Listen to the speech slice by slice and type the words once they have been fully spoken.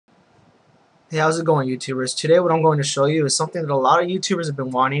Hey, how's it going, YouTubers? Today what I'm going to show you is something that a lot of YouTubers have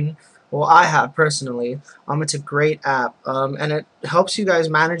been wanting. Well, I have personally. It's a great app, and it helps you guys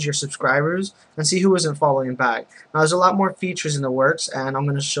manage your subscribers and see who isn't following back. Now, there's a lot more features in the works, and I'm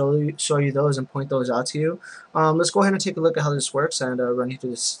going to show you those and point those out to you. Let's go ahead and take a look at how this works and run you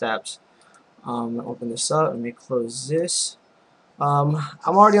through the steps. Open this up. Let me close this. I'm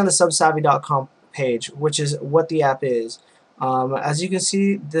already on the SubSavvy.com page, which is what the app is. As you can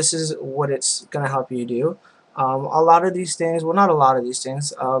see, this is what it's going to help you do. A lot of these things, well, not a lot of these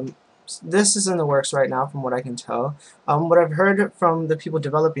things, this is in the works right now from what I can tell. What I've heard from the people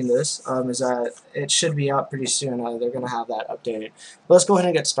developing this is that it should be out pretty soon. They're going to have that updated. But let's go ahead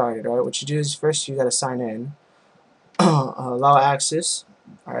and get started. Alright, what you do is first you got to sign in, allow access.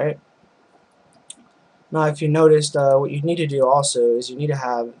 Alright. Now, if you noticed, what you need to do also is you need to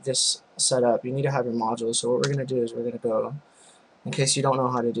have this set up. You need to have your modules. So what we're going to do is we're going to go, in case you don't know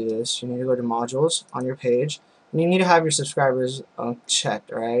how to do this, you need to go to modules on your page, and you need to have your subscribers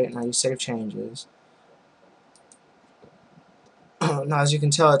checked. Alright, now you save changes. Now, as you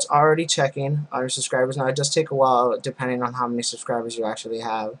can tell, it's already checking your subscribers. Now, it does take a while depending on how many subscribers you actually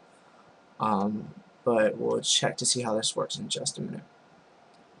have, but we'll check to see how this works in just a minute.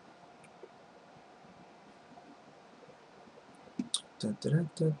 Let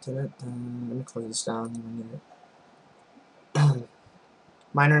me close this down.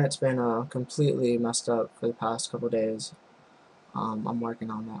 My internet's been completely messed up for the past couple days. I'm working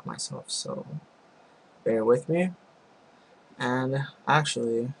on that myself, so bear with me. And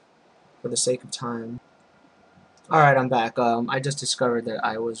actually, for the sake of time, alright, I'm back. I just discovered that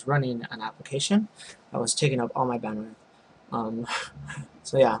I was running an application that was taking up all my bandwidth.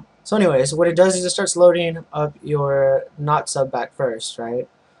 So yeah. So anyways, what it does is it starts loading up your not sub back first, right?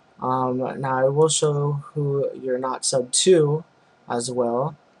 Now I will show who you're not sub to as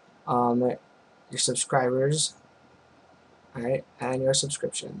well. Your subscribers, alright, and your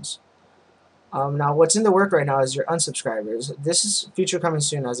subscriptions. Now what's in the work right now is your unsubscribers. This is feature coming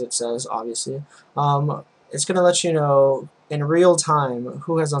soon, as it says, obviously. It's going to let you know in real time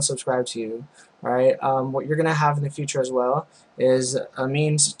who has unsubscribed to you. Alright, what you're going to have in the future as well is a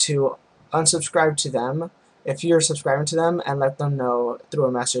means to unsubscribe to them if you're subscribing to them and let them know through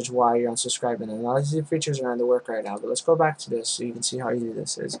a message why you're unsubscribing. And all these features are in the work right now, but let's go back to this so you can see how easy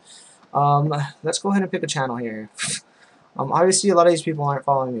this is. Let's go ahead and pick a channel here. Obviously a lot of these people aren't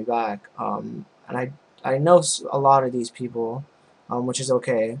following me back, and I know a lot of these people, which is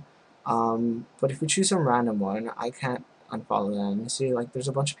okay. But if we choose some random one, I can't unfollow them. You see, like, there's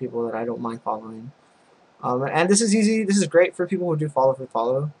a bunch of people that I don't mind following. And this is easy. This is great for people who do follow for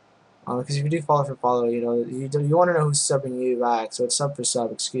follow. Because if you do follow for follow, you know, you want to know who's subbing you back. So it's sub for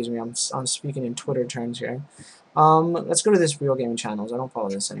sub. Excuse me, I'm speaking in Twitter terms here. Let's go to this real gaming channels. I don't follow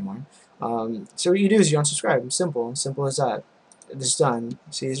this anymore. So what you do is you unsubscribe. Simple as that. It's done.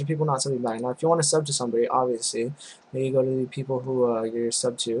 See, these are people not subbing back. Now, if you want to sub to somebody, obviously, then you go to the people who you're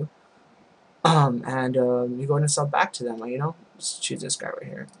sub to. And you go and sub back to them. You know, just choose this guy right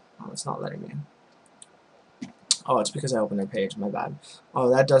here. Oh, it's not letting me. Oh, it's because I opened their page. My bad. Oh,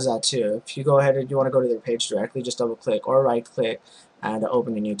 that does that too. If you go ahead and you want to go to their page directly, just double click or right click and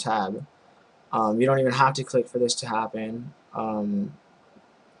open a new tab. You don't even have to click for this to happen.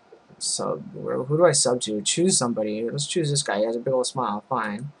 So who do I sub to? Choose somebody. Let's choose this guy. He has a big old smile.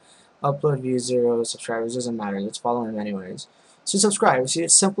 Fine. Upload views 0 subscribers. Doesn't matter. Let's follow him anyways. So subscribe. See,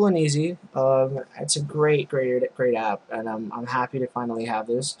 it's simple and easy. It's a great app, and I'm happy to finally have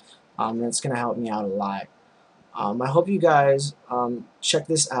this. And it's gonna help me out a lot. I hope you guys check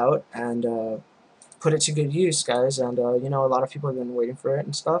this out and put it to good use, guys. And you know, a lot of people have been waiting for it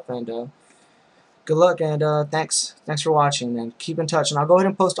and stuff. And good luck, and thanks for watching, and keep in touch. And I'll go ahead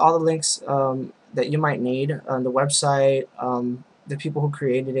and post all the links that you might need on the website, the people who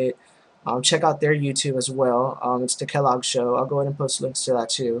created it. Check out their YouTube as well. It's the Kellogg Show. I'll go ahead and post links to that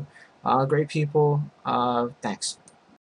too. Great people. Thanks.